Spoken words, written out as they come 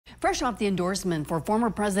Fresh off the endorsement for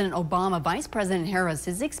former President Obama, Vice President Harris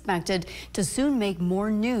is expected to soon make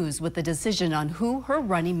more news with the decision on who her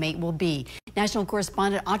running mate will be. National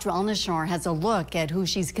correspondent Audra Al-Nashar has a look at who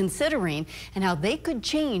she's considering and how they could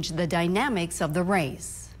change the dynamics of the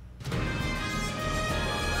race.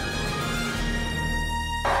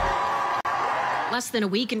 Less than a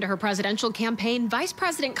week into her presidential campaign, Vice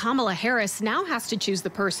President Kamala Harris now has to choose the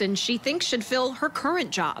person she thinks should fill her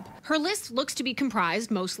current job. Her list looks to be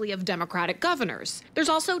comprised mostly of Democratic governors. There's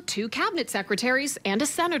also 2 cabinet secretaries and a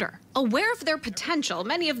senator. Aware of their potential,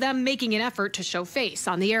 many of them making an effort to show face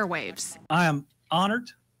on the airwaves. I am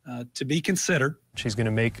honored to be considered. She's going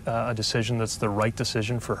to make a decision that's the right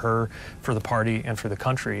decision for her, for the party, and for the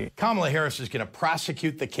country. Kamala Harris is going to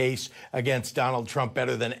prosecute the case against Donald Trump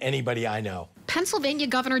better than anybody I know. Pennsylvania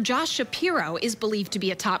Governor Josh Shapiro is believed to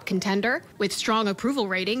be a top contender. With strong approval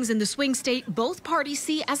ratings in the swing state, both parties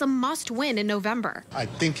see as a must-win in November. I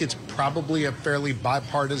think it's probably a fairly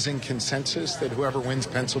bipartisan consensus that whoever wins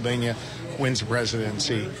Pennsylvania wins the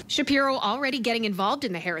presidency. Shapiro already getting involved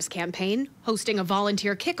in the Harris campaign, hosting a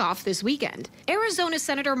volunteer kickoff this weekend. Arizona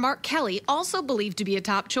Senator Mark Kelly also believed to be a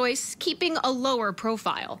top choice, keeping a lower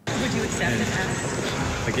profile. Would you accept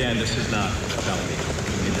it? Again, this is not about me.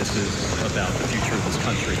 This is about the future of this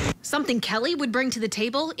country. Something Kelly would bring to the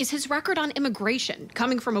table is his record on immigration.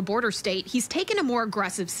 Coming from a border state, he's taken a more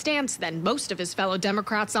aggressive stance than most of his fellow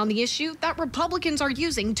Democrats on the issue that Republicans are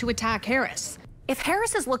using to attack Harris. If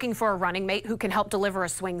Harris is looking for a running mate who can help deliver a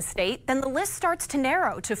swing state, then the list starts to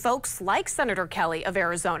narrow to folks like Senator Kelly of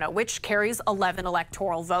Arizona, which carries 11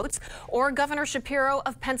 electoral votes, or Governor Shapiro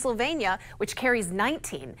of Pennsylvania, which carries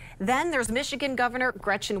 19. Then there's Michigan Governor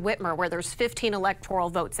Gretchen Whitmer, where there's 15 electoral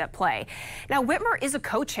votes at play. Now, Whitmer is a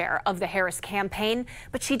co-chair of the Harris campaign,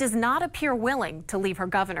 but she does not appear willing to leave her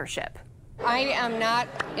governorship. I am not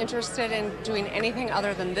interested in doing anything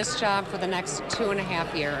other than this job for the next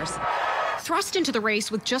 2.5 years. Thrust into the race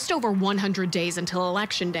with just over 100 days until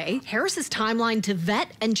Election Day, Harris's timeline to vet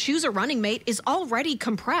and choose a running mate is already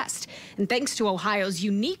compressed. And thanks to Ohio's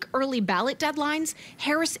unique early ballot deadlines,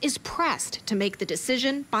 Harris is pressed to make the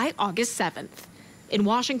decision by August 7th. In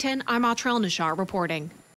Washington, I'm Audra Al-Nashar reporting.